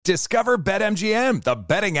Discover BetMGM, the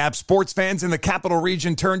betting app sports fans in the capital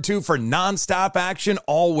region turn to for nonstop action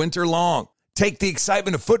all winter long. Take the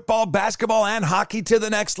excitement of football, basketball, and hockey to the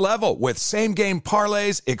next level with same-game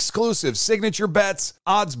parlays, exclusive signature bets,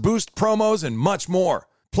 odds boost promos, and much more.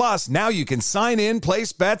 Plus, now you can sign in,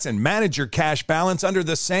 place bets, and manage your cash balance under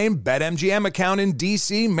the same BetMGM account in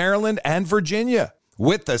D.C., Maryland, and Virginia.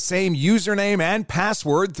 With the same username and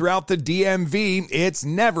password throughout the DMV, it's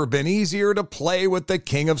never been easier to play with the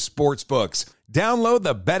king of sportsbooks. Download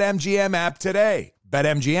the BetMGM app today.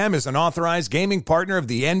 BetMGM is an authorized gaming partner of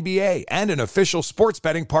the NBA and an official sports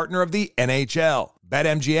betting partner of the NHL.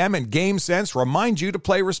 BetMGM and GameSense remind you to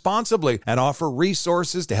play responsibly and offer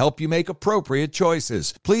resources to help you make appropriate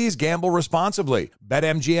choices. Please gamble responsibly.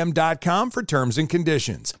 BetMGM.com for terms and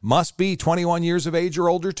conditions. Must be 21 years of age or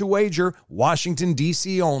older to wager. Washington,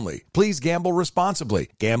 D.C. only. Please gamble responsibly.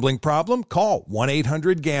 Gambling problem? Call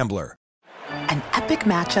 1-800-GAMBLER. An epic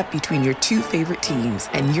matchup between your two favorite teams,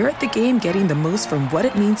 and you're at the game getting the most from what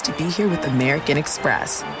it means to be here with American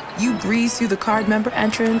Express. You breeze through the card member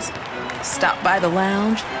entrance, stop by the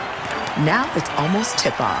lounge. Now it's almost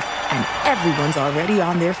tip-off, and everyone's already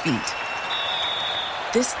on their feet.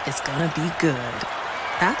 This is gonna be good.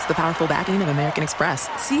 That's the powerful backing of American Express.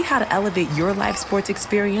 See how to elevate your live sports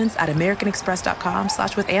experience at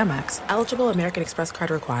americanexpress.com/withAmex. Eligible American Express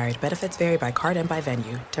card required. Benefits vary by card and by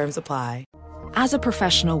venue. Terms apply. As a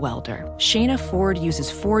professional welder, Shayna Ford uses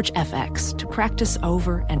Forge FX to practice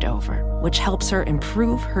over and over, which helps her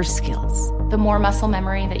improve her skills. The more muscle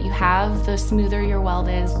memory that you have, the smoother your weld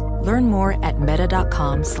is. Learn more at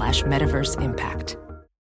meta.com/metaverse impact.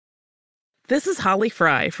 This is Holly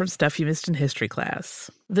Fry from Stuff You Missed in History class.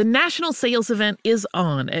 The national sales event is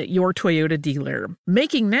on at your Toyota dealer,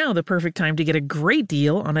 making now the perfect time to get a great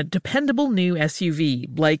deal on a dependable new SUV,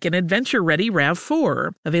 like an adventure-ready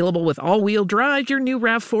RAV4. Available with all-wheel drive, your new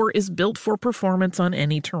RAV4 is built for performance on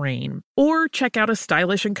any terrain. Or check out a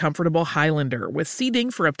stylish and comfortable Highlander with seating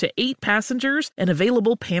for up to 8 passengers and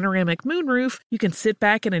available panoramic moonroof. You can sit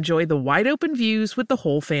back and enjoy the wide-open views with the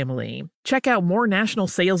whole family. Check out more national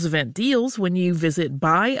sales event deals when you visit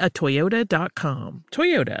buyatoyota.com.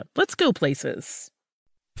 Toyota, let's go places.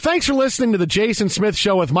 Thanks for listening to the Jason Smith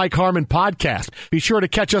Show with Mike Harmon podcast. Be sure to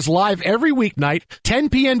catch us live every weeknight, 10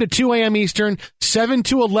 p.m. to 2 a.m. Eastern, 7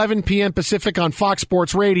 to 11 p.m. Pacific on Fox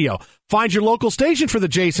Sports Radio. Find your local station for the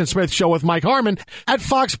Jason Smith Show with Mike Harmon at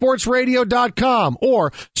foxsportsradio.com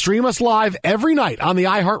or stream us live every night on the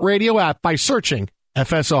iHeartRadio app by searching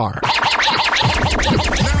FSR.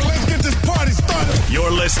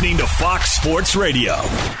 You're listening to Fox Sports Radio.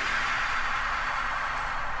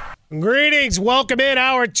 Greetings. Welcome in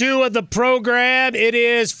hour 2 of the program. It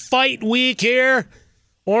is fight week here.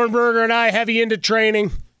 Ornberger and I heavy into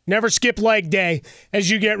training. Never skip leg day as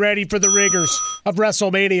you get ready for the rigors of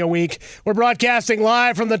WrestleMania week. We're broadcasting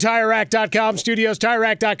live from the TireRack.com studios.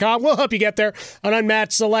 TireRack.com will help you get there. An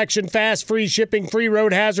unmatched selection, fast, free shipping, free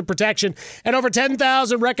road hazard protection, and over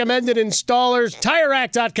 10,000 recommended installers.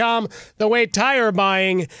 TireRack.com, the way tire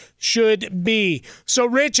buying should be. So,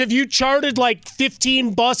 Rich, have you chartered like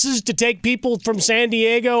 15 buses to take people from San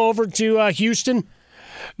Diego over to Houston?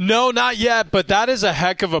 No, not yet, but that is a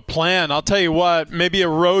heck of a plan. I'll tell you what, maybe a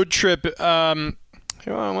road trip. Let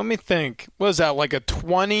me think. What is that, like a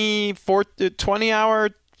 20-hour,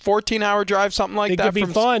 14-hour drive, something like that? It could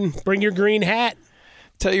be fun. Bring your green hat.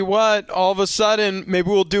 Tell you what, all of a sudden,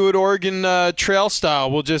 maybe we'll do it Oregon Trail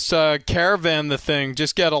style. We'll just caravan the thing.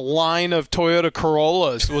 Just get a line of Toyota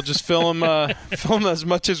Corollas. We'll just fill them as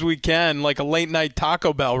much as we can, like a late-night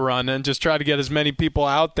Taco Bell run, and just try to get as many people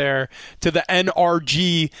out there to the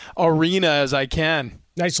NRG arena as I can.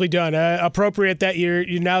 Nicely done. Appropriate that you're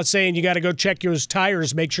now saying you got to go check your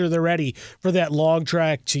tires, make sure they're ready for that long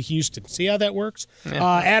track to Houston. See how that works?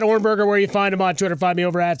 Yeah. At Ornberger, where you find him on Twitter, find me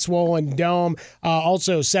over at Swollen Dome.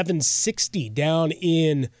 Also, 760 down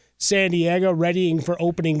in San Diego, readying for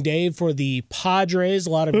opening day for the Padres. A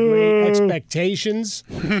lot of great expectations.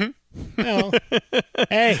 Well,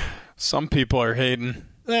 hey. Some people are hating.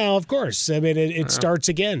 Well, of course. I mean, it starts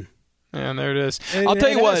again. And there it is. I'll tell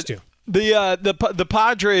you what. The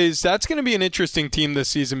Padres, that's going to be an interesting team this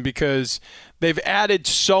season because they've added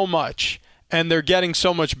so much and they're getting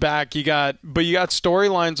so much back. You got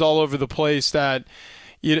storylines all over the place that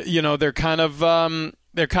you know they're kind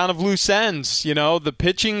of loose ends. You know, the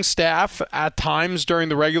pitching staff at times during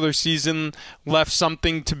the regular season left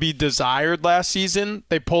something to be desired last season.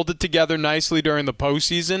 They pulled it together nicely during the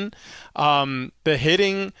postseason. The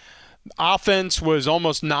hitting. Offense was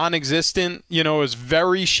almost non-existent. It was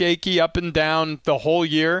very shaky up and down the whole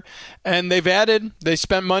year. And they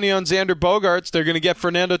spent money on Xander Bogaerts. They're going to get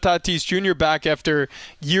Fernando Tatis Jr. back after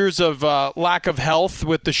years of lack of health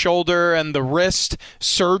with the shoulder and the wrist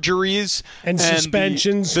surgeries. And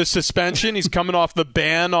suspensions. The suspension. He's coming off the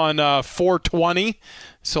ban on 420.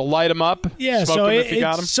 So light him up. Yeah, Smoke him if you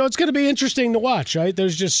got him. So it's going to be interesting to watch, right?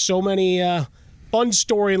 There's just so many fun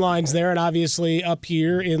storylines there, and obviously up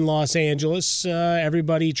here in Los Angeles,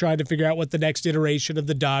 everybody tried to figure out what the next iteration of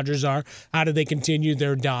the Dodgers are. How do they continue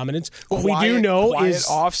their dominance? What we do know is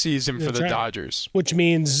off-season for the Dodgers, which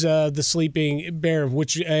means the sleeping bear.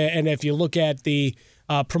 And if you look at the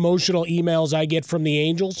promotional emails I get from the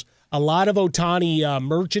Angels, a lot of Ohtani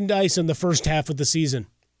merchandise in the first half of the season.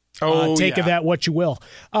 Take of that what you will.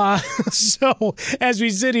 So as we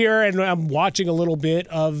sit here and I'm watching a little bit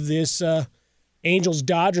of this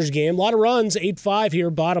Angels-Dodgers game. A lot of runs, 8-5 here,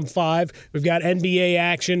 bottom 5. We've got NBA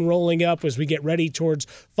action rolling up as we get ready towards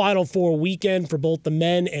Final Four weekend for both the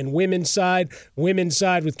men and women's side. Women's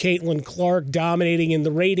side with Caitlin Clark dominating in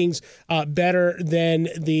the ratings, better than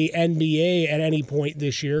the NBA at any point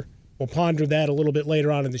this year. We'll ponder that a little bit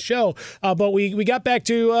later on in the show. But we got back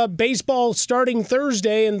to baseball starting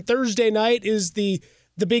Thursday, and Thursday night is the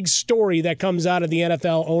big story that comes out of the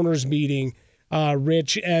NFL owners meeting,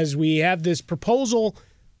 Rich, as we have this proposal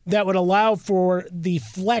that would allow for the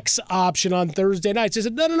flex option on Thursday nights. I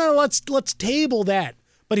said, no, let's table that.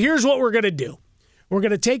 But here's what we're going to do. We're going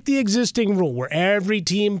to take the existing rule where every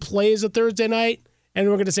team plays a Thursday night, and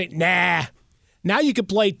we're going to say, nah, now you can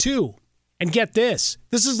play 2. And get this.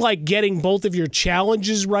 This is like getting both of your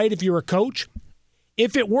challenges right if you're a coach.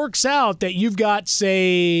 If it works out that you've got,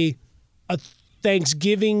 say, a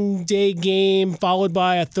Thanksgiving Day game followed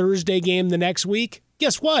by a Thursday game the next week,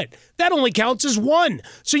 guess what? That only counts as 1.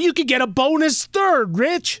 So you could get a bonus third,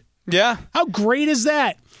 Rich. Yeah. How great is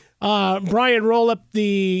that? Brian Roloff,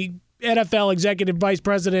 the NFL Executive Vice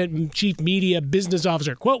President and Chief Media Business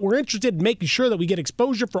Officer, quote, "We're interested in making sure that we get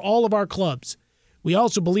exposure for all of our clubs. We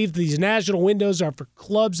also believe these national windows are for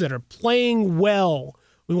clubs that are playing well.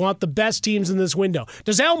 We want the best teams in this window."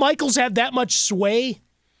 Does Al Michaels have that much sway?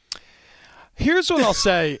 Here's what I'll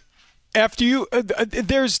say. After you,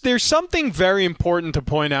 there's something very important to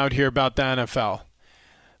point out here about the NFL.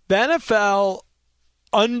 The NFL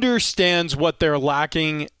understands what they're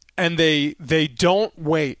lacking, and they don't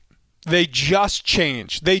wait. They just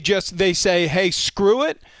change. They say, hey, screw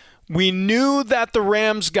it. We knew that the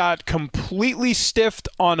Rams got completely stiffed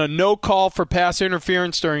on a no call for pass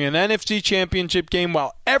interference during an NFC Championship game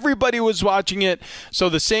while everybody was watching it. So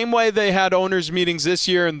the same way they had owners meetings this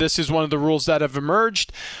year, and this is one of the rules that have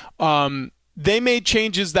emerged, they made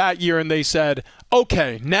changes that year and they said,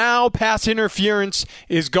 okay, now pass interference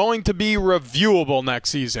is going to be reviewable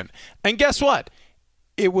next season. And guess what?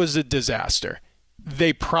 It was a disaster.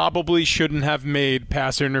 They probably shouldn't have made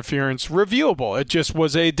pass interference reviewable. It just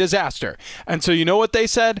was a disaster. And so you know what they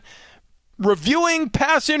said? Reviewing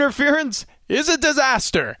pass interference is a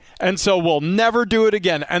disaster. And so we'll never do it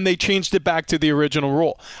again. And they changed it back to the original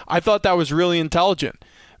rule. I thought that was really intelligent.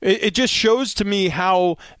 It just shows to me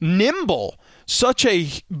how nimble such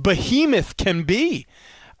a behemoth can be.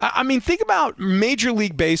 I mean, think about Major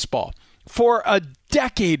League Baseball. For a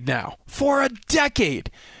decade now,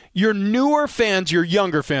 your newer fans, your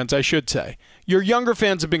younger fans, I should say, your younger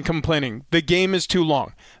fans have been complaining the game is too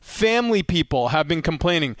long. Family people have been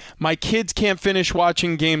complaining my kids can't finish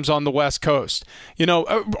watching games on the West Coast.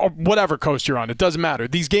 Or whatever coast you're on, it doesn't matter.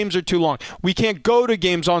 These games are too long. We can't go to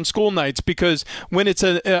games on school nights because when it's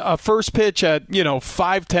a first pitch at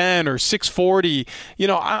 5:10 or 6:40,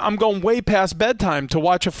 I'm going way past bedtime to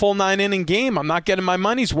watch a full 9-inning game. I'm not getting my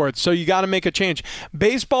money's worth. So you got to make a change.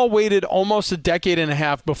 Baseball waited almost a decade and a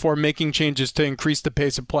half before making changes to increase the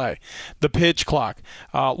pace of play. The pitch clock,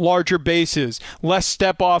 larger bases, less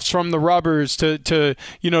step-offs from the rubbers to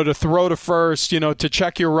throw to first, to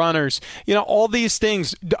check your runners, all these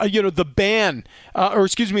things, the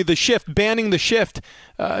the shift, banning the shift,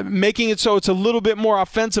 making it so it's a little bit more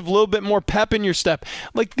offensive, a little bit more pep in your step.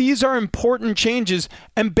 Like, these are important changes,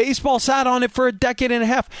 and baseball sat on it for a decade and a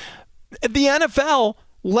half. The NFL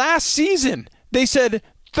last season, they said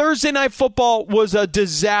Thursday Night Football was a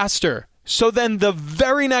disaster. So then the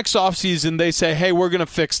very next offseason, they say, hey, we're going to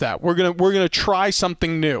fix that. We're going to try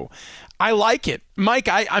something new. I like it. Mike,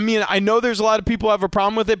 I mean, I know there's a lot of people who have a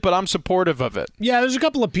problem with it, but I'm supportive of it. Yeah, there's a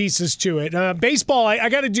couple of pieces to it. Baseball, I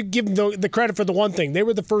got to give them the credit for the one thing. They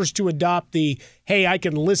were the first to adopt the, hey, I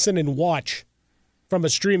can listen and watch from a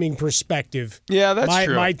streaming perspective. Yeah, that's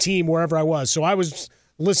true. My team, wherever I was. So I was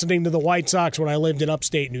listening to the White Sox when I lived in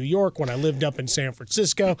upstate New York, when I lived up in San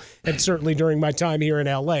Francisco, and certainly during my time here in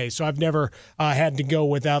L.A. So I've never had to go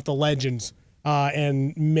without the legends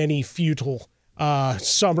and many futile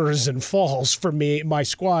summers and falls for my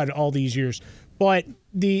squad all these years. But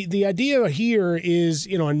the idea here is,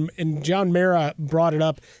 and John Mara brought it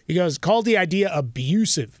up. He goes, called the idea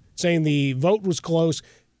abusive, saying the vote was close,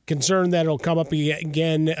 concerned that it'll come up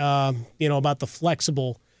again, about the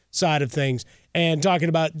flexible side of things, and talking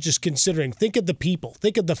about just considering, think of the people,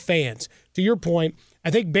 think of the fans. To your point, I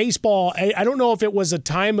think baseball, I don't know if it was a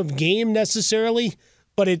time of game necessarily,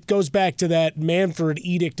 but it goes back to that Manfred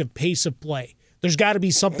edict of pace of play. There's got to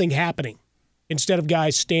be something happening instead of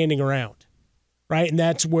guys standing around, right? And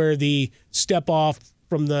that's where the step off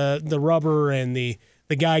from the rubber and the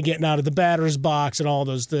guy getting out of the batter's box and all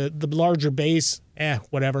those, the larger base,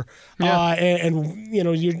 whatever. Yeah.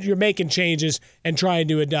 You're making changes and trying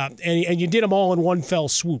to adapt. And you did them all in one fell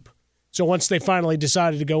swoop. So once they finally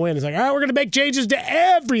decided to go in, it's like, all right, we're going to make changes to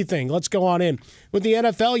everything. Let's go on in. With the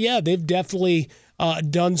NFL, they've definitely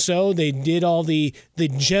done so. They did all the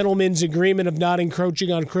gentleman's agreement of not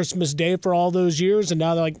encroaching on Christmas Day for all those years, and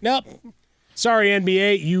now they're like, nope, sorry,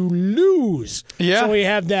 NBA, you lose. Yeah. So we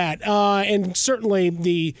have that. And certainly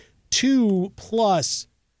the 2+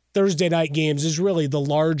 Thursday night games is really the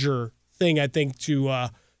larger thing, I think, to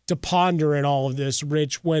ponder in all of this,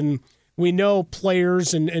 Rich, when we know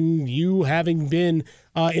players and you having been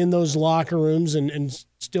in those locker rooms and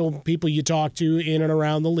still people you talk to in and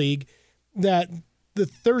around the league, that the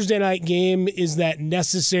Thursday night game is that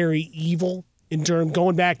necessary evil in terms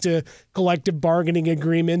going back to collective bargaining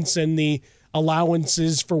agreements and the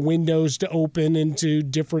allowances for windows to open into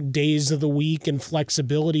different days of the week and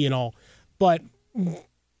flexibility and all. But,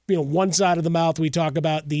 one side of the mouth, we talk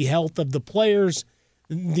about the health of the players.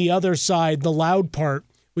 The other side, the loud part,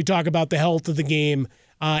 we talk about the health of the game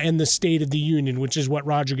and the state of the union, which is what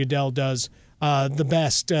Roger Goodell does the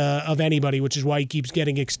best of anybody, which is why he keeps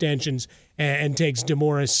getting extensions and takes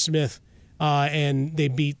DeMaurice Smith, and they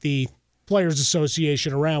beat the Players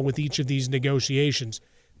Association around with each of these negotiations.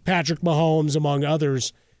 Patrick Mahomes, among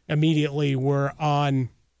others, immediately were on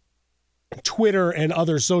Twitter and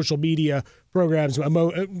other social media programs.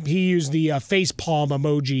 He used the face palm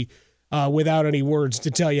emoji without any words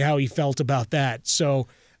to tell you how he felt about that. So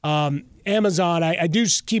Amazon, I do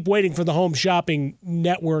keep waiting for the home shopping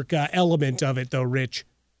network element of it, though, Rich.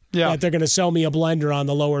 Yeah. That they're going to sell me a blender on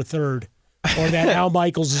the lower third, or that Al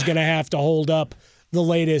Michaels is going to have to hold up the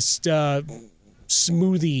latest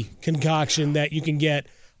smoothie concoction that you can get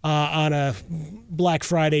on a Black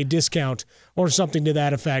Friday discount or something to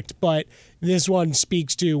that effect. But this one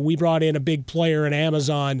speaks to, we brought in a big player in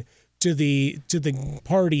Amazon to the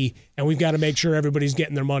party, and we've got to make sure everybody's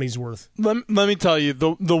getting their money's worth. Let me tell you,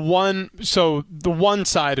 the one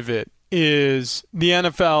side of it is the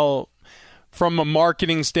NFL, from a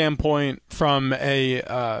marketing standpoint, from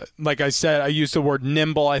a like I said, I used the word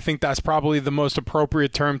nimble. I think that's probably the most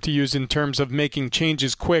appropriate term to use in terms of making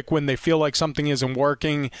changes quick when they feel like something isn't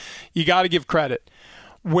working. You got to give credit.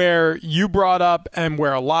 Where you brought up, and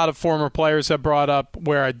where a lot of former players have brought up,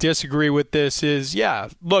 where I disagree with this is,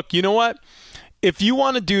 look, you know what? If you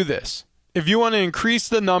want to do this, if you want to increase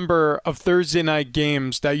the number of Thursday night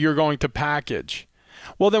games that you're going to package,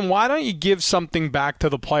 well, then why don't you give something back to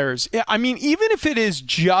the players? I mean, even if it is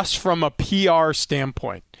just from a PR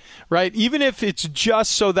standpoint, right? Even if it's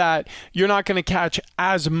just so that you're not going to catch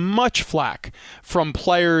as much flack from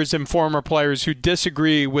players and former players who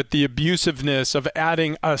disagree with the abusiveness of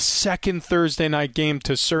adding a second Thursday night game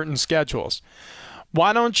to certain schedules.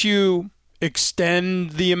 Why don't you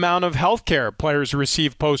extend the amount of health care players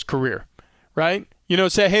receive post-career, right?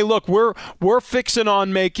 Say, hey, look, we're fixing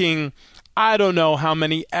on making, I don't know how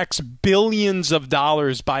many X billions of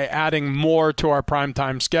dollars by adding more to our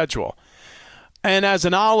primetime schedule. And as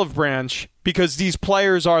an olive branch, because these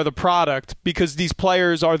players are the product, because these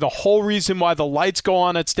players are the whole reason why the lights go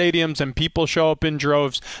on at stadiums and people show up in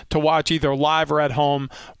droves to watch either live or at home,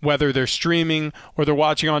 whether they're streaming or they're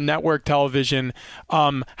watching on network television.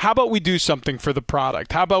 How about we do something for the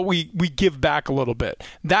product? How about we give back a little bit?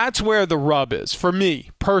 That's where the rub is. For me,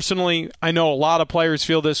 personally, I know a lot of players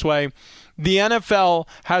feel this way. The NFL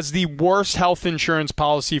has the worst health insurance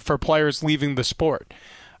policy for players leaving the sport.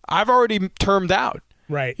 I've already termed out.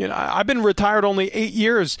 Right. I've been retired only 8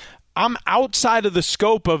 years. I'm outside of the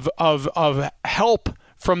scope of help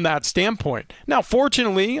from that standpoint. Now,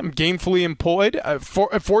 fortunately, I'm gainfully employed.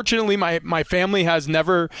 Fortunately, my family has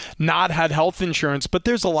never not had health insurance, but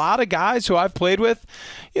there's a lot of guys who I've played with,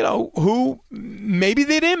 who maybe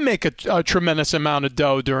they didn't make a tremendous amount of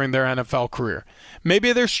dough during their NFL career.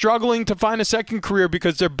 Maybe they're struggling to find a second career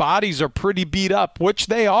because their bodies are pretty beat up, which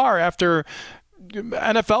they are after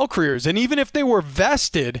NFL careers. And even if they were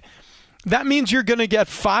vested, that means you're going to get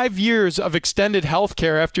 5 years of extended health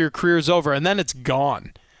care after your career is over, and then it's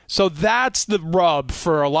gone. So that's the rub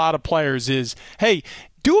for a lot of players is, hey,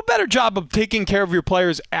 do a better job of taking care of your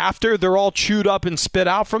players after they're all chewed up and spit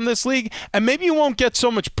out from this league, and maybe you won't get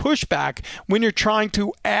so much pushback when you're trying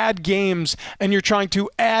to add games and you're trying to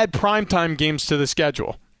add primetime games to the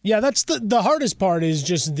schedule. Yeah, that's the hardest part is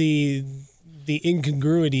just the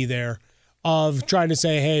incongruity there of trying to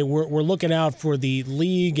say, hey, we're looking out for the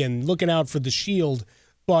league and looking out for the shield,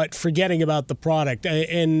 but forgetting about the product.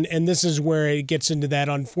 And this is where it gets into that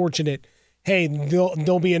unfortunate, hey,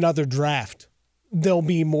 there'll be another draft. There'll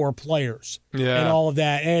be more players and all of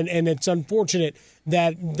that. And it's unfortunate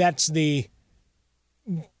that that's the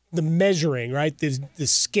measuring, right? The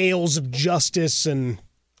scales of justice and,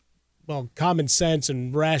 common sense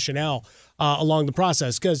and rationale along the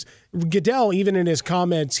process. Because Goodell, even in his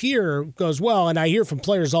comments here, goes, well, and I hear from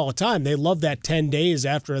players all the time, they love that 10 days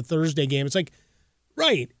after a Thursday game. It's like,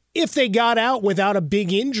 right, if they got out without a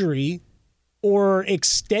big injury or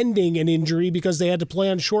extending an injury because they had to play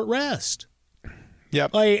on short rest.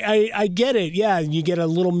 Yep. I get it. Yeah, you get a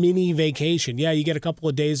little mini vacation. Yeah, you get a couple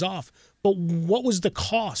of days off. But what was the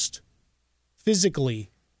cost physically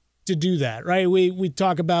to do that, right? We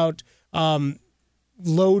talk about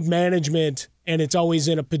load management, and it's always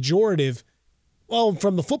in a pejorative. Well,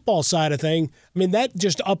 from the football side of thing, I mean, that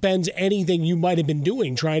just upends anything you might have been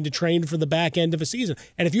doing, trying to train for the back end of a season.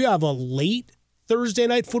 And if you have a late Thursday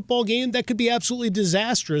night football game, that could be absolutely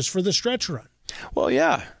disastrous for the stretch run. Well,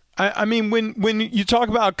 yeah. I mean, when you talk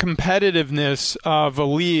about competitiveness of a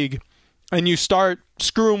league and you start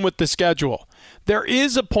screwing with the schedule, there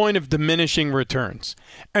is a point of diminishing returns.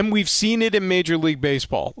 And we've seen it in Major League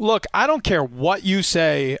Baseball. Look, I don't care what you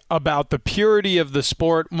say about the purity of the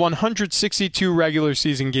sport. 162 regular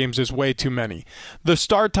season games is way too many. The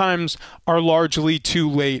start times are largely too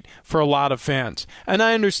late for a lot of fans. And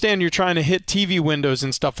I understand you're trying to hit TV windows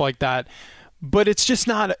and stuff like that. But it's just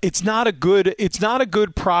not. It's not a good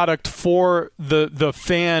product for the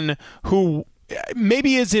fan who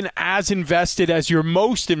maybe isn't as invested as your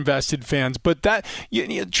most invested fans. But that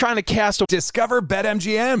you're trying to cast. Discover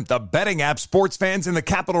BetMGM, the betting app sports fans in the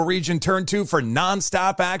capital region turn to for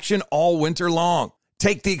nonstop action all winter long.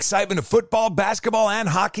 Take the excitement of football, basketball, and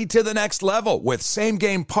hockey to the next level with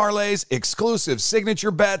same-game parlays, exclusive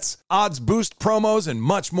signature bets, odds boost promos, and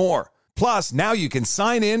much more. Plus, now you can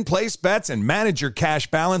sign in, place bets, and manage your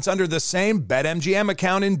cash balance under the same BetMGM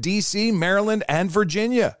account in D.C., Maryland, and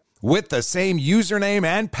Virginia. With the same username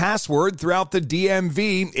and password throughout the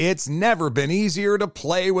DMV, it's never been easier to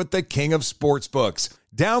play with the king of sportsbooks.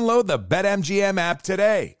 Download the BetMGM app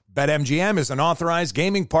today. BetMGM is an authorized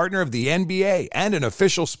gaming partner of the NBA and an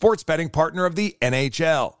official sports betting partner of the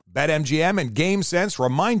NHL. BetMGM and GameSense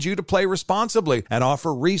remind you to play responsibly and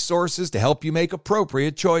offer resources to help you make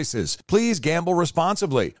appropriate choices. Please gamble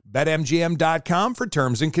responsibly. BetMGM.com for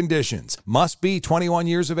terms and conditions. Must be 21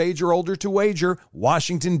 years of age or older to wager.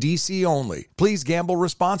 Washington, D.C. only. Please gamble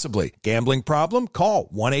responsibly. Gambling problem? Call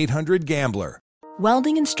 1-800-GAMBLER.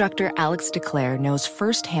 Welding instructor Alex DeClaire knows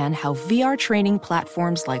firsthand how VR training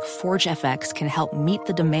platforms like ForgeFX can help meet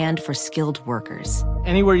the demand for skilled workers.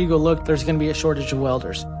 Anywhere you go look, there's going to be a shortage of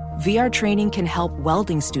welders. VR training can help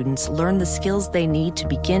welding students learn the skills they need to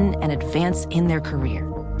begin and advance in their career.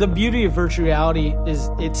 The beauty of virtual reality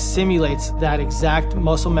is it simulates that exact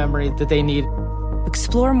muscle memory that they need.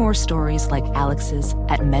 Explore more stories like Alex's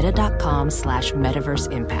at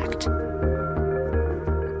meta.com/metaverseimpact.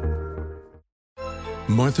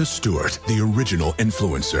 Martha Stewart, the original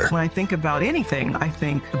influencer. When I think about anything, I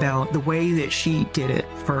think about the way that she did it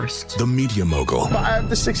first. The media mogul. 5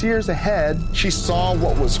 to 6 years ahead, she saw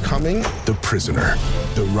what was coming. The prisoner.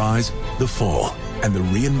 The rise, the fall, and the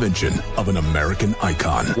reinvention of an American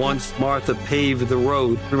icon. Once Martha paved the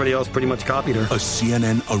road, everybody else pretty much copied her. A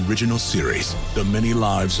CNN original series, The Many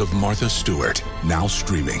Lives of Martha Stewart, now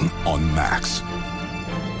streaming on Max.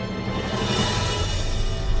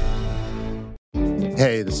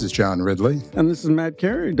 Hey, this is John Ridley. And this is Matt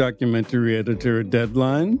Carey, documentary editor at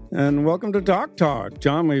Deadline. And welcome to Talk Talk.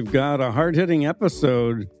 John, we've got a hard-hitting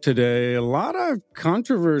episode today. A lot of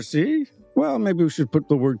controversy well, maybe we should put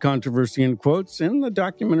the word controversy in quotes in the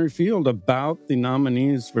documentary field about the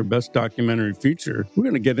nominees for Best Documentary Feature. We're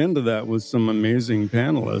going to get into that with some amazing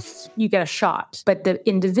panelists. You get a shot, but the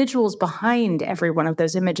individuals behind every one of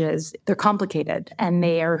those images, they're complicated and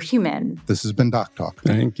they are human. This has been Doc Talk.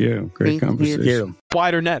 Thank you. Great conversation.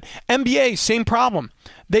 Wider net. NBA, same problem.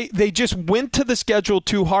 They just went to the schedule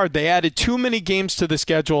too hard. They added too many games to the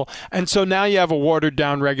schedule, and so now you have a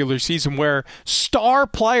watered-down regular season where star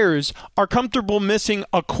players are comfortable missing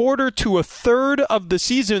a quarter to a third of the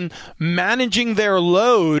season managing their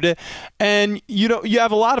load, and you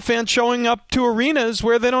have a lot of fans showing up to arenas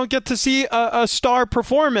where they don't get to see a star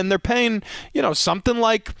perform, and they're paying something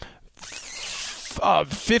like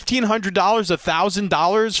 $1,500,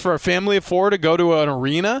 $1,000 for a family of four to go to an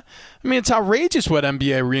arena. I mean, it's outrageous what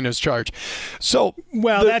NBA arenas charge. So,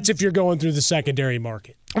 that's if you're going through the secondary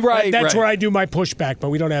market. Right. That's where I do my pushback, but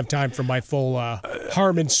we don't have time for my full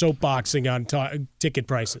Harmon soapboxing on ticket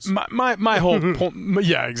prices. My whole point,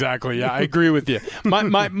 yeah, exactly. Yeah, I agree with you.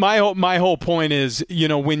 My whole point is,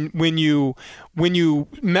 when you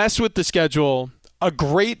mess with the schedule, a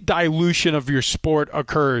great dilution of your sport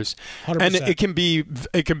occurs, 100%. And it can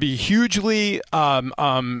be hugely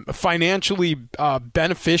financially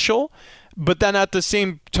beneficial, but then at the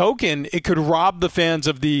same token, it could rob the fans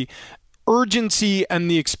of the urgency and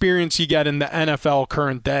the experience you get in the NFL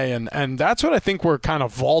current day, and that's what I think we're kind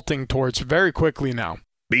of vaulting towards very quickly now.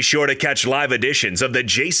 Be sure to catch live editions of The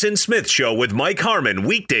Jason Smith Show with Mike Harmon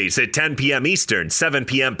weekdays at 10 p.m. Eastern, 7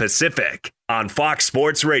 p.m. Pacific on Fox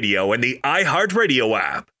Sports Radio and the iHeartRadio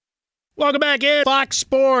app. Welcome back in Fox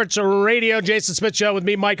Sports Radio, Jason Smith Show with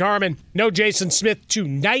me, Mike Harmon. No Jason Smith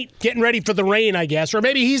tonight, getting ready for the rain, I guess, or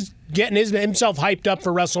maybe he's getting himself hyped up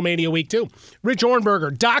for WrestleMania week 2. Rich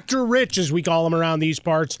Ohrnberger, Dr. Rich, as we call him around these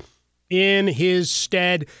parts, in his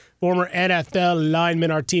stead. Former NFL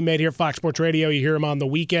lineman, our teammate here at Fox Sports Radio. You hear him on the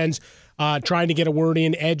weekends trying to get a word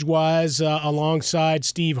in edgewise alongside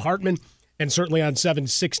Steve Hartman, and certainly on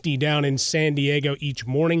 760 down in San Diego each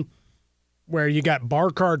morning, where you got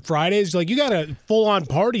Bar Card Fridays. Like, you got a full-on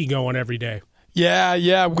party going every day.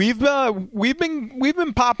 Yeah. We've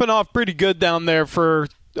been popping off pretty good down there for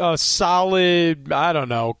a solid,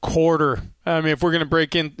 quarter. I mean, if we're going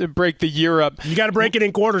to break the year up. You got to break it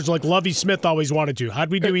in quarters like Lovie Smith always wanted to. How'd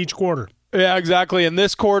we do each quarter? Yeah, exactly. In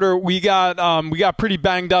this quarter, we got pretty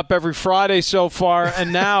banged up every Friday so far,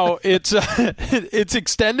 and now it's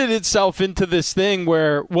extended itself into this thing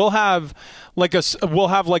where we'll have like a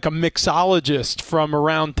mixologist from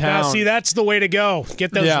around town. Now, see, that's the way to go.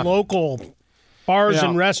 Get those local bars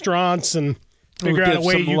and restaurants and figure out a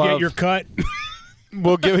way you get your cut.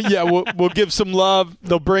 We'll give some love.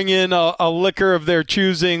 They'll bring in a liquor of their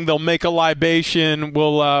choosing. They'll make a libation.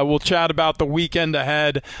 We'll chat about the weekend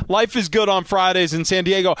ahead. Life is good on Fridays in San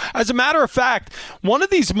Diego. As a matter of fact, one of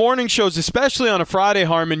these morning shows, especially on a Friday,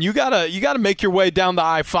 Harmon, you gotta make your way down the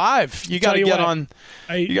I-5. You gotta get on.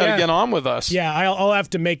 You gotta get on with us. Yeah, I'll have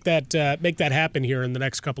to make that happen here in the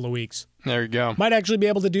next couple of weeks. There you go. Might actually be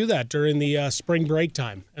able to do that during the spring break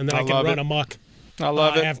time, and then I can run amok. I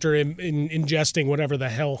love it. After ingesting whatever the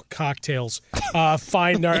hell cocktails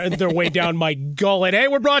find their way down my gullet. Hey,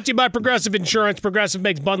 we're brought to you by Progressive Insurance. Progressive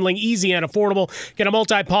makes bundling easy and affordable. Get a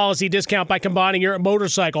multi-policy discount by combining your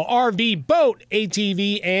motorcycle, RV, boat,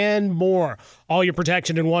 ATV, and more. All your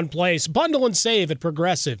protection in one place. Bundle and save at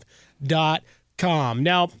Progressive.com.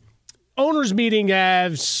 Now, owners meeting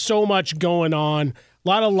has so much going on. A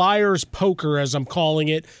lot of liar's poker, as I'm calling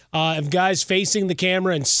it, of guys facing the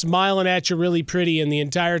camera and smiling at you really pretty, and the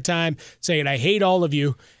entire time saying, I hate all of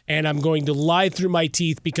you, and I'm going to lie through my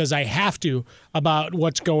teeth because I have to about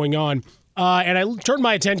what's going on. And I turned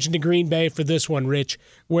my attention to Green Bay for this one, Rich,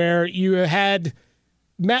 where you had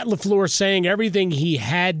Matt LaFleur saying everything he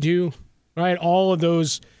had to, right? All of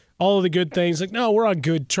the good things, like, no, we're on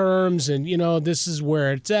good terms, and, this is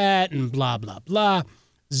where it's at, and blah, blah, blah.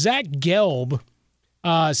 Zach Gelb,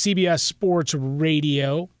 CBS Sports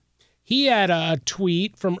Radio, he had a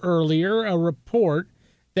tweet from earlier, a report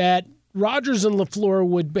that Rodgers and LaFleur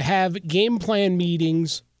would have game plan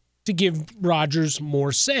meetings to give Rodgers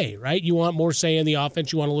more say, right? You want more say in the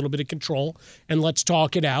offense. You want a little bit of control, and let's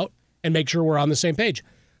talk it out and make sure we're on the same page.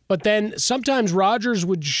 But then sometimes Rodgers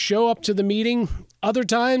would show up to the meeting. Other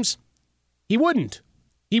times, he wouldn't.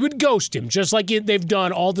 He would ghost him, just like they've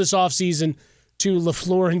done all this offseason to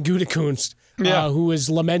LaFleur and Gutekunst. Who was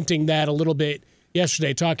lamenting that a little bit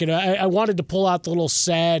yesterday, talking. I wanted to pull out the little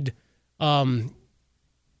sad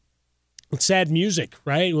music,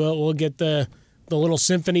 right? We'll get the little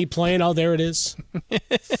symphony playing. Oh, there it is.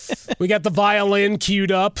 We got the violin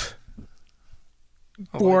queued up.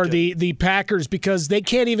 for the Packers because they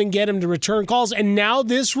can't even get him to return calls. And now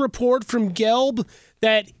this report from Gelb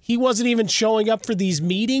that he wasn't even showing up for these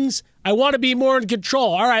meetings. I want to be more in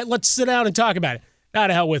control. All right, let's sit down and talk about it. Not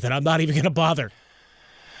to hell with it. I'm not even going to bother.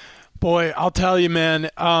 Boy, I'll tell you, man,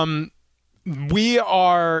 we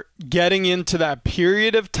are getting into that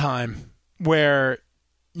period of time where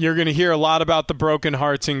you're going to hear a lot about the broken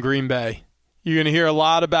hearts in Green Bay. You're going to hear a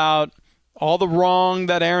lot about all the wrong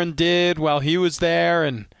that Aaron did while he was there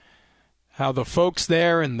and how the folks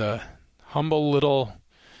there in the humble little,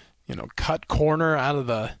 cut corner out of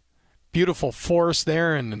the beautiful forest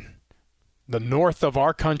there in the north of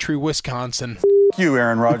our country, Wisconsin. You,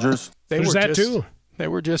 Aaron Rodgers. There's that too. They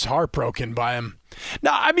were just heartbroken by him.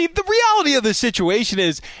 Now, I mean, the reality of the situation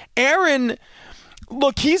is Aaron,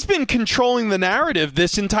 look, he's been controlling the narrative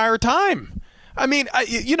this entire time. I mean,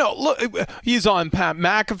 look, he's on Pat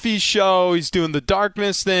McAfee's show. He's doing the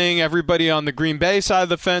darkness thing. Everybody on the Green Bay side of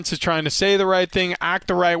the fence is trying to say the right thing, act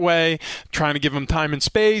the right way, trying to give him time and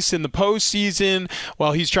space in the postseason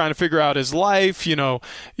while he's trying to figure out his life,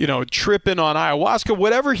 tripping on ayahuasca,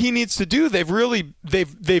 whatever he needs to do.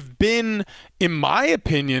 They've been, in my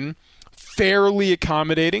opinion, fairly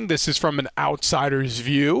accommodating. This is from an outsider's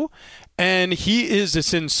view. And he is a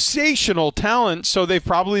sensational talent, so they've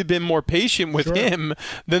probably been more patient with him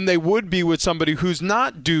than they would be with somebody who's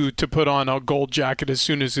not due to put on a gold jacket as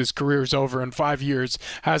soon as his career's over and 5 years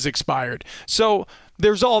has expired. So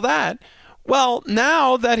there's all that. Well,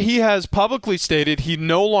 now that he has publicly stated he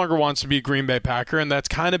no longer wants to be a Green Bay Packer, and that's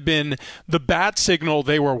kind of been the bat signal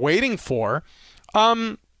they were waiting for,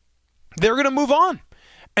 they're going to move on.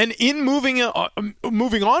 And in moving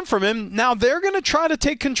on from him, now they're going to try to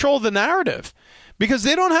take control of the narrative because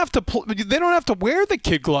they don't have to wear the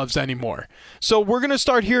kid gloves anymore. So we're going to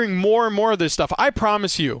start hearing more and more of this stuff. I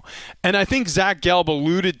promise you. And I think Zach Gelb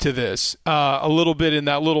alluded to this a little bit in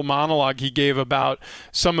that little monologue he gave about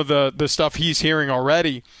some of the stuff he's hearing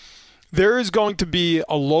already. There is going to be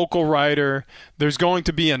a local writer. There's going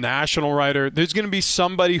to be a national writer. There's going to be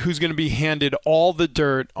somebody who's going to be handed all the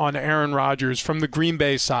dirt on Aaron Rodgers from the Green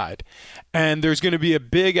Bay side. And there's going to be a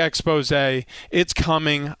big expose. It's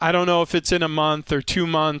coming. I don't know if it's in a month or 2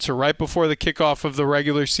 months or right before the kickoff of the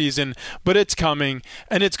regular season, but it's coming.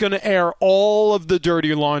 And it's going to air all of the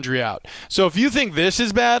dirty laundry out. So if you think this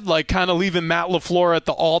is bad, like kind of leaving Matt LaFleur at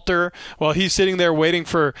the altar while he's sitting there waiting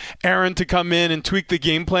for Aaron to come in and tweak the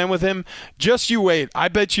game plan with him, just you wait. I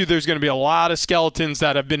bet you there's going to be a lot of skeletons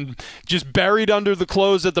that have been just buried under the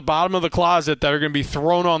clothes at the bottom of the closet that are going to be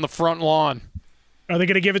thrown on the front lawn. Are they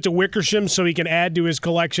going to give it to Wickersham so he can add to his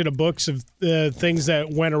collection of books of things that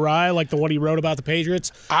went awry, like the one he wrote about the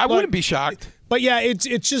Patriots? I wouldn't be shocked. But yeah,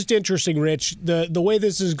 it's just interesting, Rich, the way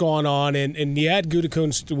this has gone on. And you had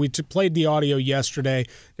Gutekunst, we played the audio yesterday,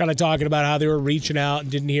 kind of talking about how they were reaching out and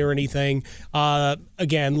didn't hear anything.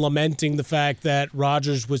 Again, lamenting the fact that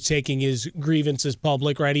Rodgers was taking his grievances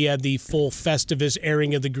public, right? He had the full Festivus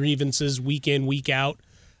airing of the grievances week in, week out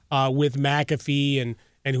with McAfee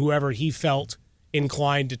and whoever he felt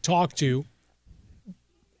inclined to talk to.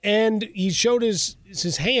 And he showed his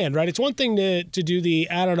hand, right? It's one thing to do the,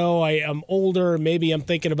 I don't know, I'm older, maybe I'm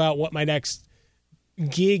thinking about what my next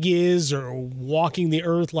gig is, or walking the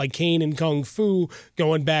earth like Kane in Kung Fu,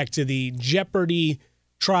 going back to the Jeopardy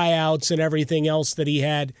tryouts and everything else that he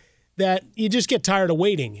had, that you just get tired of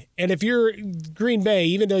waiting. And if you're Green Bay,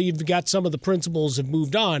 even though you've got some of the principles have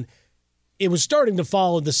moved on, it was starting to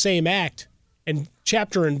follow the same act and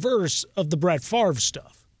chapter and verse of the Brett Favre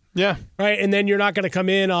stuff. Yeah. Right. And then you're not going to come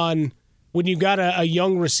in on when you got a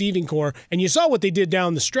young receiving core. And you saw what they did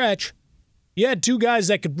down the stretch. You had two guys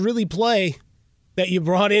that could really play that you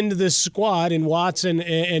brought into this squad in Watson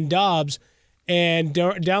and Dobbs, and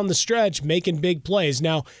down the stretch making big plays.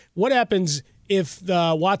 Now, what happens if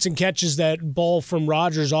Watson catches that ball from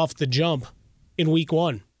Rodgers off the jump in week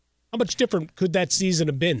one? How much different could that season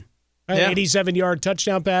have been? An 87-yard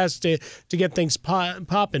touchdown pass to get things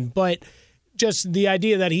popping. But just the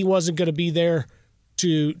idea that he wasn't going to be there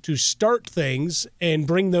to start things and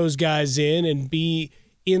bring those guys in and be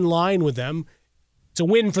in line with them, it's a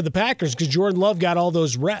win for the Packers because Jordan Love got all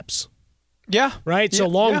those reps. Yeah. Right? So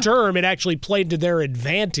long term, it actually played to their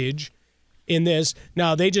advantage in this.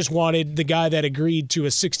 Now, they just wanted the guy that agreed to a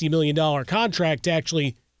 $60 million contract to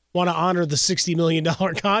actually want to honor the $60 million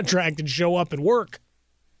contract and show up and work.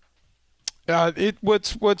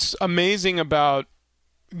 What's amazing about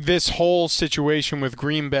this whole situation with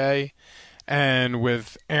Green Bay and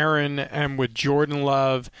with Aaron and with Jordan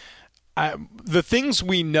Love, the things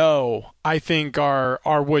we know, I think, are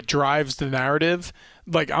what drives the narrative.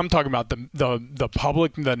 Like, I'm talking about the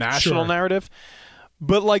public, the national narrative.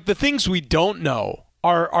 But, like, the things we don't know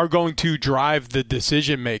are going to drive the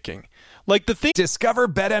decision making. Like the thing. Discover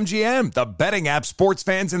BetMGM, the betting app sports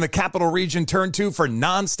fans in the capital region turn to for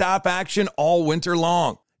nonstop action all winter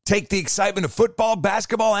long. Take the excitement of football,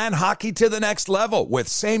 basketball, and hockey to the next level with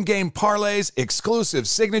same-game parlays, exclusive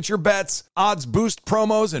signature bets, odds boost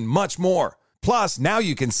promos, and much more. Plus, now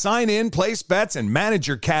you can sign in, place bets, and manage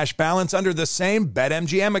your cash balance under the same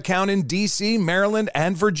BetMGM account in D.C., Maryland,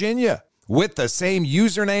 and Virginia. With the same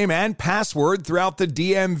username and password throughout the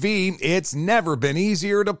DMV, it's never been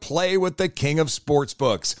easier to play with the king of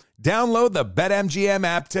sportsbooks. Download the BetMGM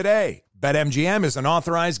app today. BetMGM is an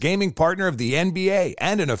authorized gaming partner of the NBA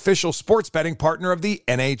and an official sports betting partner of the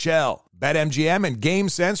NHL. BetMGM and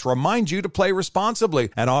GameSense remind you to play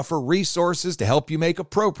responsibly and offer resources to help you make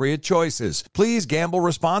appropriate choices. Please gamble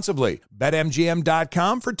responsibly.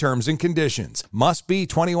 BetMGM.com for terms and conditions. Must be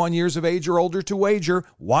 21 years of age or older to wager.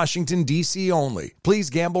 Washington, D.C. only.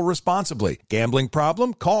 Please gamble responsibly. Gambling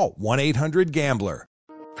problem? Call 1-800-GAMBLER.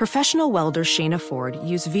 Professional welder Shayna Ford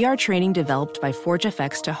used VR training developed by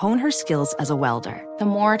ForgeFX to hone her skills as a welder. The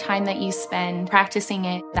more time that you spend practicing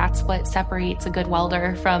it, that's what separates a good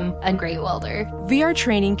welder from a great welder. VR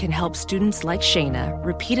training can help students like Shayna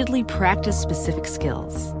repeatedly practice specific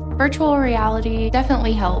skills. Virtual reality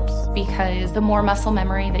definitely helps because the more muscle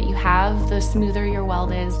memory that you have, the smoother your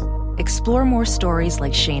weld is. Explore more stories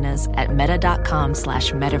like Shayna's at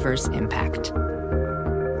meta.com/metaverseimpact.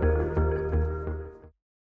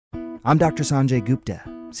 I'm Dr. Sanjay Gupta,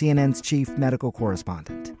 CNN's chief medical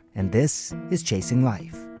correspondent, and this is Chasing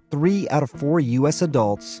Life. 3 out of 4 U.S.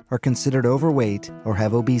 adults are considered overweight or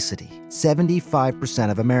have obesity. 75%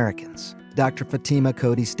 of Americans. Dr. Fatima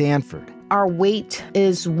Cody Stanford. Our weight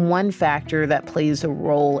is one factor that plays a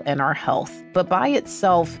role in our health, but by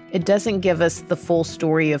itself, it doesn't give us the full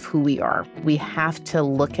story of who we are. We have to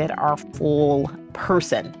look at our full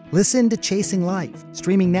person. Listen to Chasing Life,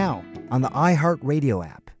 streaming now on the iHeartRadio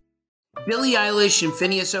app. Billie Eilish and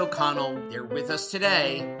Phineas O'Connell, they're with us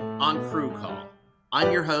today on Crew Call.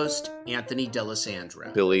 I'm your host, Anthony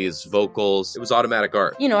D'Alessandro. Billie's vocals, it was automatic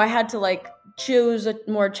art. You know, I had to choose a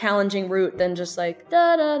more challenging route than just da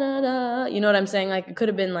da da da. You know what I'm saying? It could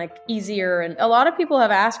have been easier. And a lot of people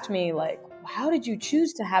have asked me how did you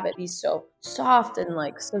choose to have it be so soft and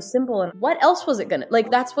so simple? And what else was it gonna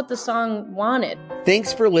that's what the song wanted.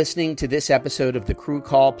 Thanks for listening to this episode of the Crew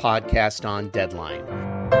Call podcast on Deadline.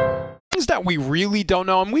 Things that we really don't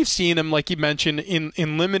know, and we've seen him, like you mentioned,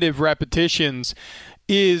 in limited repetitions,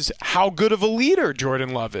 is how good of a leader Jordan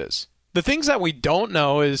Love is. The things that we don't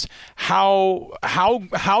know is how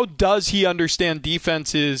does he understand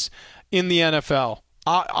defenses in the NFL?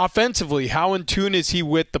 Offensively, how in tune is he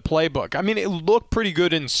with the playbook? I mean, it looked pretty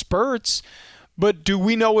good in spurts, but do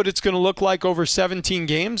we know what it's going to look like over 17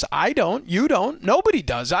 games? I don't. You don't. Nobody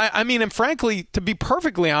does. I mean, and frankly, to be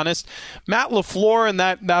perfectly honest, Matt LaFleur and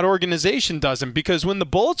that organization doesn't, because when the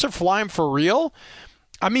bullets are flying for real,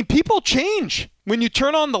 I mean, people change. When you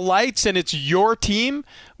turn on the lights and it's your team,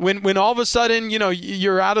 when all of a sudden,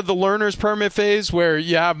 you're out of the learner's permit phase where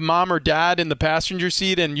you have mom or dad in the passenger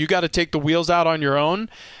seat and you got to take the wheels out on your own,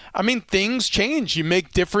 I mean, things change. You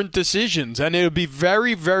make different decisions, and it'll be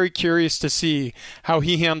very, very curious to see how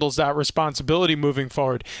he handles that responsibility moving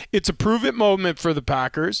forward. It's a prove-it moment for the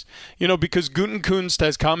Packers, because Gutekunst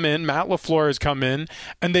has come in, Matt LaFleur has come in,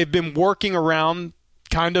 and they've been working around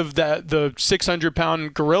kind of the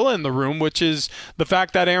 600-pound gorilla in the room, which is the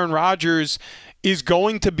fact that Aaron Rodgers is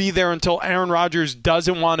going to be there until Aaron Rodgers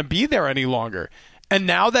doesn't want to be there any longer. And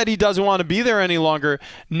now that he doesn't want to be there any longer,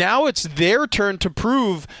 now it's their turn to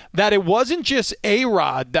prove that it wasn't just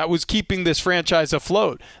A-Rod that was keeping this franchise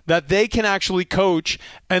afloat, that they can actually coach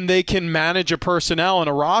and they can manage a personnel and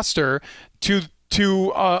a roster to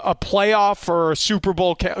a playoff or a Super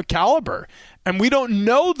Bowl caliber. And we don't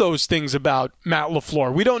know those things about Matt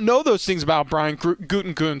LaFleur. We don't know those things about Brian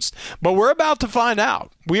Gutekunst, but we're about to find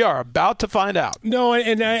out. We are about to find out. No,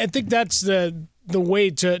 and I think that's the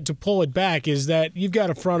way to pull it back is that you've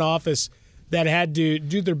got a front office that had to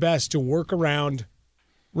do their best to work around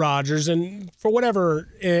Rodgers. And for whatever,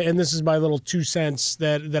 and this is my little 2 cents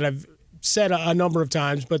that I've said a number of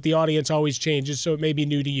times, but the audience always changes, so it may be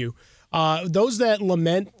new to you. Those that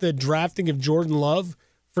lament the drafting of Jordan Love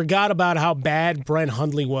forgot about how bad Brent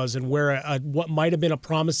Hundley was and where what might have been a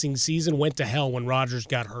promising season went to hell when Rodgers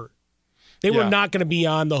got hurt. They were not going to be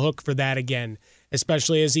on the hook for that again,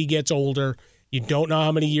 especially as he gets older. You don't know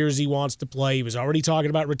how many years he wants to play. He was already talking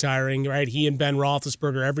about retiring, right? He and Ben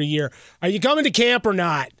Roethlisberger every year. Are you coming to camp or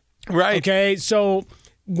not? Right. Okay, so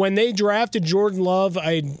when they drafted Jordan Love,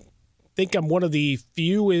 I think I'm one of the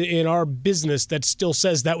few in our business that still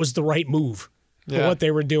says that was the right move. for what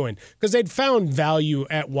they were doing because they'd found value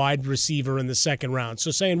at wide receiver in the second round.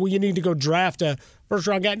 So saying, well, you need to go draft a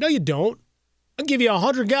first-round guy. No, you don't. I'll give you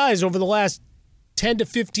 100 guys over the last 10 to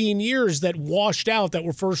 15 years that washed out that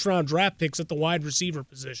were first-round draft picks at the wide receiver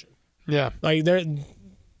position. Yeah. Like,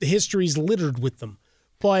 history's littered with them.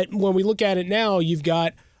 But when we look at it now, you've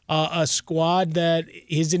got a squad that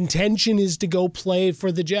his intention is to go play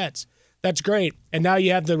for the Jets. That's great. And now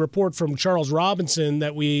you have the report from Charles Robinson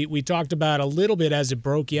that we talked about a little bit as it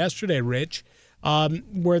broke yesterday, Rich,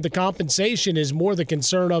 where the compensation is more the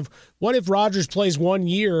concern of what if Rodgers plays 1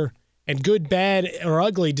 year and good, bad, or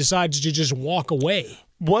ugly decides to just walk away?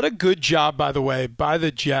 What a good job, by the way, by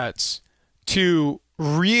the Jets to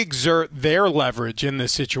re-exert their leverage in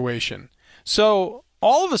this situation. So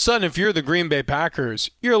all of a sudden, if you're the Green Bay Packers,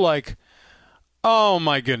 you're like, oh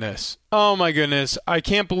my goodness, I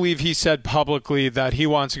can't believe he said publicly that he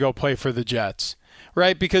wants to go play for the Jets,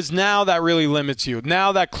 right? Because now that really limits you.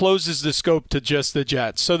 Now that closes the scope to just the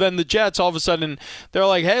Jets. So then the Jets, all of a sudden, they're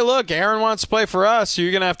like, hey, look, Aaron wants to play for us, so you're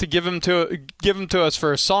going to have to give him to us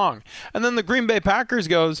for a song. And then the Green Bay Packers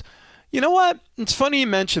goes, you know what? It's funny you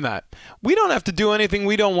mention that. We don't have to do anything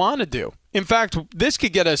we don't want to do. In fact, this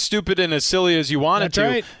could get as stupid and as silly as you want it to.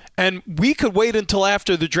 Right. And we could wait until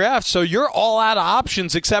after the draft, so you're all out of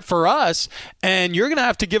options except for us, and you're going to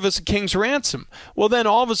have to give us a king's ransom. Well, then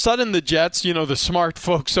all of a sudden the Jets, the smart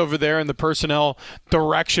folks over there in the personnel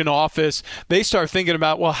direction office, they start thinking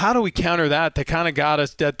about, well, how do we counter that? They kind of got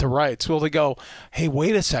us dead to rights. Well, they go, hey,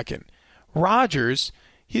 wait a second. Rodgers,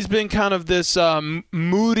 he's been kind of this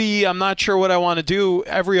moody, I'm not sure what I want to do,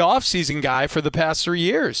 every offseason guy for the past 3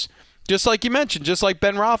 years. Just like you mentioned, just like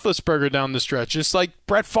Ben Roethlisberger down the stretch, just like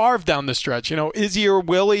Brett Favre down the stretch. Is he or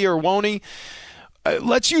will he or won't he?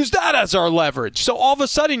 Let's use that as our leverage. So all of a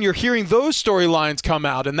sudden you're hearing those storylines come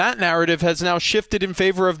out, and that narrative has now shifted in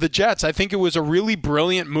favor of the Jets. I think it was a really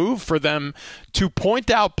brilliant move for them to point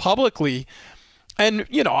out publicly, and,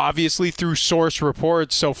 obviously through source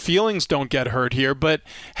reports, so feelings don't get hurt here. But,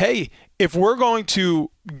 hey, if we're going to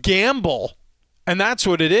gamble, and that's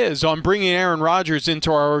what it is, on bringing Aaron Rodgers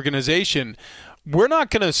into our organization, we're not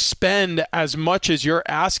going to spend as much as you're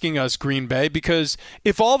asking us, Green Bay, because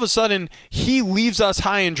if all of a sudden he leaves us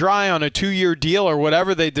high and dry on a 2-year deal or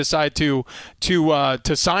whatever they decide to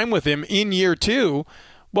sign with him in year 2,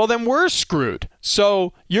 well, then we're screwed.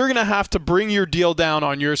 So you're going to have to bring your deal down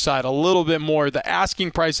on your side a little bit more. The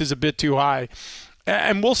asking price is a bit too high.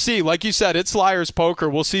 And we'll see. Like you said, it's liar's poker.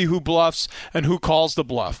 We'll see who bluffs and who calls the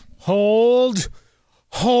bluff. Hold.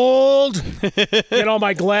 Get all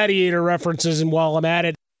my Gladiator references, and while I'm at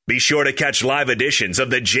it. Be sure to catch live editions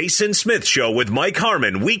of The Jason Smith Show with Mike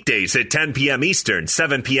Harmon weekdays at 10 p.m. Eastern,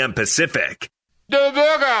 7 p.m. Pacific.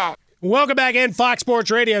 Welcome back in Fox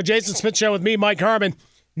Sports Radio. Jason Smith Show with me, Mike Harmon.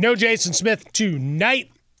 No Jason Smith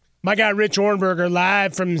tonight. My guy Rich Hornberger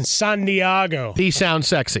live from San Diego. He sounds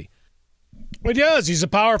sexy. He does. He's a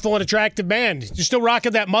powerful and attractive man. You still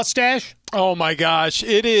rocking that mustache? Oh, my gosh.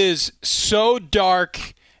 It is so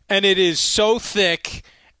dark, and it is so thick,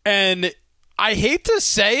 and I hate to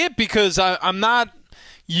say it because I'm not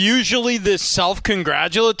usually this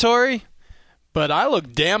self-congratulatory, but I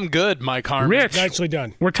look damn good, Mike Harmon. Rich, nicely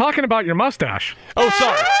done. We're talking about your mustache. Oh,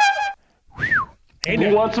 sorry. Hey,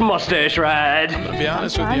 who wants a mustache ride? I'm going to be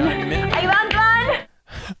honest with you.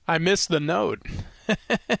 I missed the note.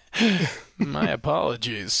 My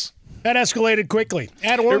apologies. That escalated quickly.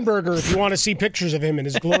 At Hornberger, if you want to see pictures of him and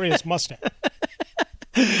his glorious mustache.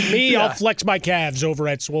 I'll flex my calves over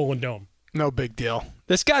at Swollen Dome. No big deal.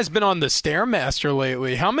 This guy's been on the Stairmaster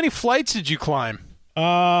lately. How many flights did you climb?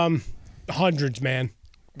 Hundreds, man.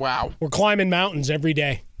 Wow. We're climbing mountains every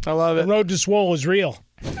day. I love it. The road to Swole is real.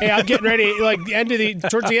 Hey, I'm getting ready.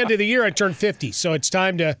 Towards the end of the year, I turn 50, so it's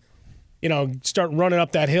time to, start running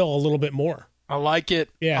up that hill a little bit more. I like it.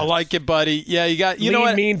 Yeah. I like it, buddy. Yeah, you got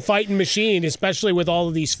mean fighting machine, especially with all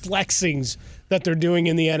of these flexings that they're doing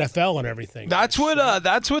in the NFL and everything. That's what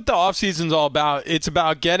the offseason's all about. It's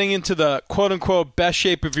about getting into the quote unquote best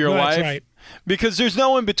shape of your life. That's right. Because there's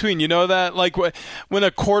no in between. You know that? Like when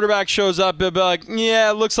a quarterback shows up, they'll be like, yeah,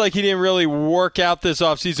 it looks like he didn't really work out this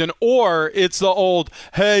offseason. Or it's the old,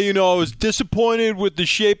 hey, I was disappointed with the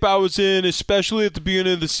shape I was in, especially at the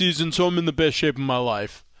beginning of the season, so I'm in the best shape of my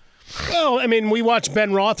life. Well, we watched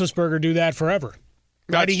Ben Roethlisberger do that forever.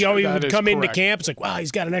 Right? He would come into camp. It's like, wow,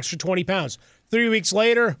 he's got an extra 20 pounds. 3 weeks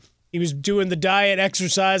later, he was doing the diet,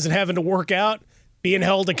 exercise, and having to work out, being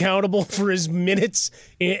held accountable for his minutes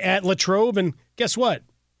at Latrobe. And guess what?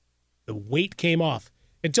 The weight came off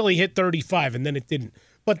until he hit 35, and then it didn't.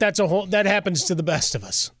 But that happens to the best of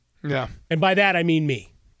us. Yeah. And by that, I mean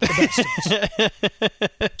me. the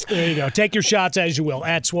best. There you go. Take your shots as you will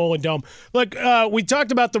at Swollen Dome. Look, we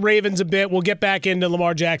talked about the Ravens a bit. We'll get back into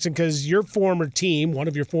Lamar Jackson because your former team, one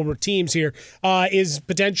of your former teams here, is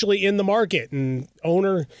potentially in the market. And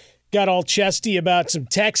owner got all chesty about some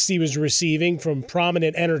texts he was receiving from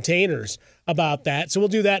prominent entertainers about that. So we'll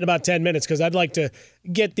do that in about 10 minutes because I'd like to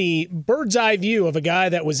get the bird's eye view of a guy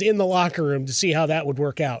that was in the locker room to see how that would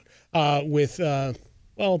work out with,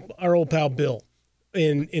 our old pal Bill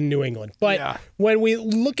in New England. But when we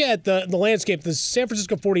look at the landscape, the San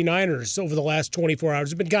Francisco 49ers over the last 24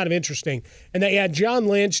 hours have been kind of interesting. And they had John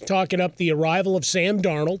Lynch talking up the arrival of Sam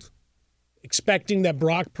Darnold, expecting that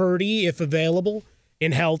Brock Purdy, if available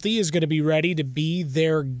and healthy, is going to be ready to be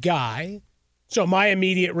their guy. So my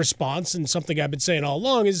immediate response, and something I've been saying all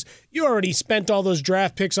along, is you already spent all those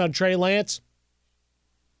draft picks on Trey Lance.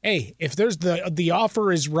 Hey, if there's the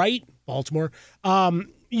offer is right, Baltimore,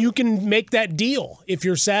 you can make that deal if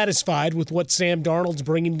you're satisfied with what Sam Darnold's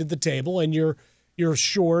bringing to the table and you're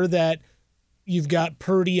sure that you've got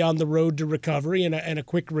Purdy on the road to recovery and a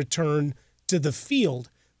quick return to the field.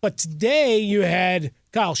 But today you had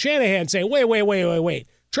Kyle Shanahan saying, wait.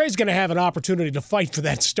 Trey's going to have an opportunity to fight for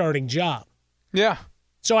that starting job. Yeah.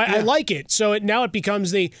 So I like it. So now it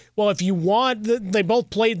becomes if you want, they both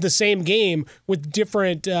played the same game with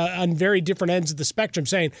different, on very different ends of the spectrum,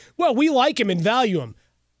 saying, well, we like him and value him.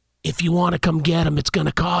 If you want to come get him, it's going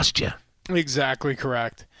to cost you. Exactly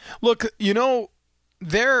correct. Look,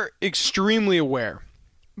 they're extremely aware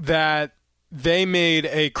that they made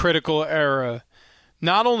a critical error,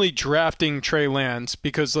 not only drafting Trey Lance,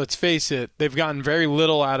 because let's face it, they've gotten very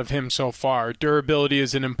little out of him so far. Durability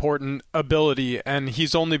is an important ability, and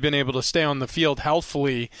he's only been able to stay on the field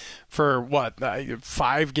healthfully for,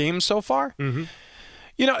 5 games so far? Mm-hmm.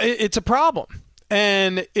 It's a problem.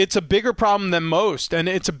 And it's a bigger problem than most, and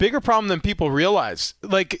it's a bigger problem than people realize.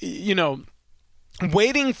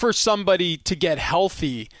 Waiting for somebody to get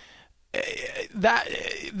healthy,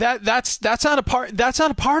 that's not a part. That's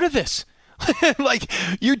not a part of this.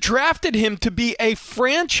 You drafted him to be a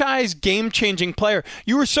franchise game-changing player.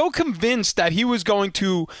 You were so convinced that he was going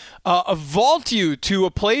to vault you to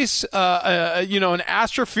a place, an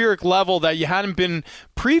astrophyric level that you hadn't been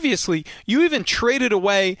previously. You even traded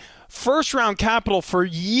away first-round capital for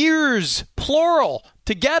years, plural,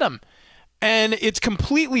 to get him. And it's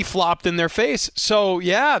completely flopped in their face. So,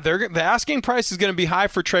 the asking price is going to be high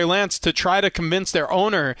for Trey Lance to try to convince their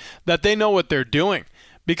owner that they know what they're doing.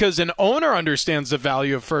 Because an owner understands the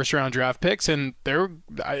value of first-round draft picks, and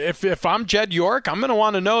if I'm Jed York, I'm going to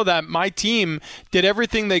want to know that my team did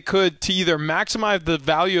everything they could to either maximize the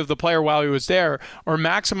value of the player while he was there or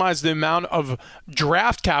maximize the amount of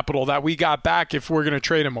draft capital that we got back if we're going to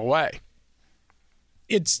trade him away.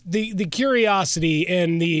 It's the curiosity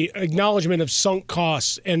and the acknowledgement of sunk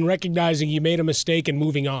costs and recognizing you made a mistake and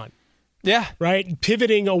moving on. Yeah. Right?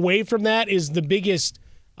 Pivoting away from that is the biggest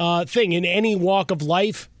thing in any walk of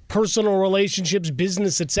life, personal relationships,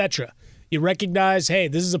 business, etc. You recognize, hey,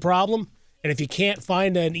 this is a problem, and if you can't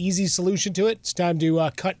find an easy solution to it, it's time to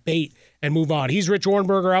cut bait and move on. He's Rich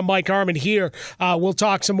Ohrnberger. I'm Mike Harmon here. We'll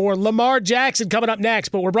talk some more Lamar Jackson coming up next,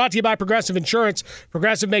 but we're brought to you by Progressive Insurance.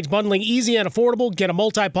 Progressive makes bundling easy and affordable. Get a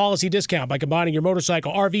multi-policy discount by combining your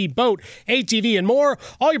motorcycle, RV, boat, ATV, and more.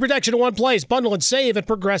 All your protection in one place. Bundle and save at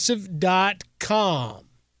Progressive.com.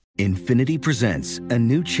 Infiniti presents a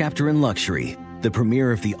new chapter in luxury, the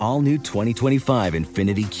premiere of the all-new 2025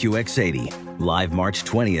 Infiniti QX80, live March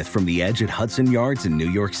 20th from the Edge at Hudson Yards in New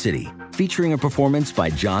York City, featuring a performance by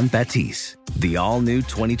John Batiste. The all-new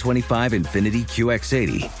 2025 Infiniti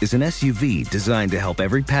QX80 is an SUV designed to help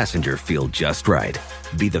every passenger feel just right.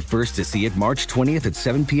 Be the first to see it March 20th at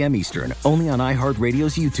 7 p.m. Eastern, only on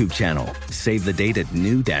iHeartRadio's YouTube channel. Save the date at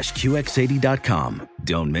new-QX80.com.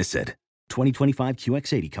 Don't miss it. 2025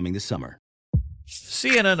 QX80 coming this summer.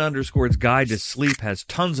 CNN Underscored's Guide to Sleep has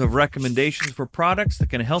tons of recommendations for products that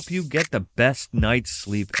can help you get the best night's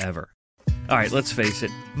sleep ever. All right, let's face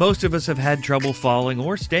it, most of us have had trouble falling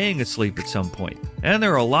or staying asleep at some point. And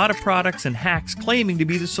there are a lot of products and hacks claiming to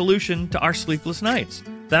be the solution to our sleepless nights.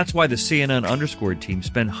 That's why the CNN Underscored team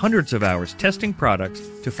spend hundreds of hours testing products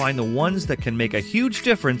to find the ones that can make a huge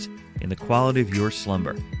difference in the quality of your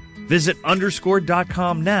slumber. Visit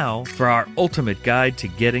underscored.com now for our ultimate guide to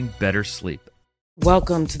getting better sleep.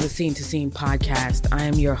 Welcome to the Scene to Scene podcast. I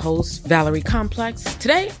am your host, Valerie Complex.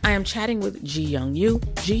 Today, I am chatting with Ji Young Yoo.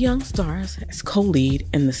 Ji Young stars as co-lead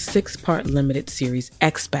in the 6-part limited series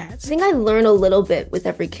Expats. I think I learn a little bit with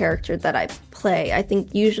every character that I play. I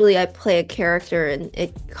think usually I play a character and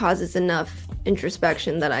it causes enough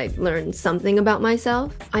introspection that I learn something about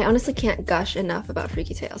myself. I honestly can't gush enough about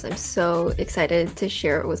Freaky Tales. I'm so excited to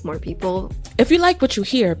share it with more people. If you like what you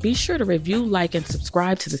hear, be sure to review, like, and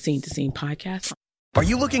subscribe to the Scene to Scene podcast. Are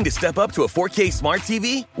you looking to step up to a 4K smart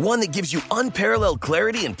TV? One that gives you unparalleled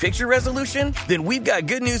clarity and picture resolution? Then we've got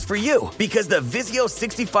good news for you, because the Vizio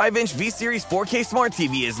 65-inch V-Series 4K smart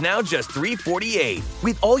TV is now just $348.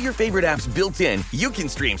 With all your favorite apps built in, you can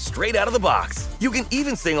stream straight out of the box. You can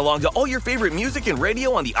even sing along to all your favorite music and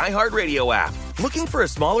radio on the iHeartRadio app. Looking for a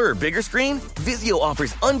smaller or bigger screen? Vizio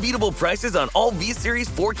offers unbeatable prices on all V-Series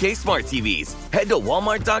 4K smart TVs. Head to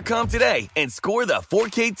Walmart.com today and score the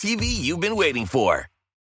 4K TV you've been waiting for.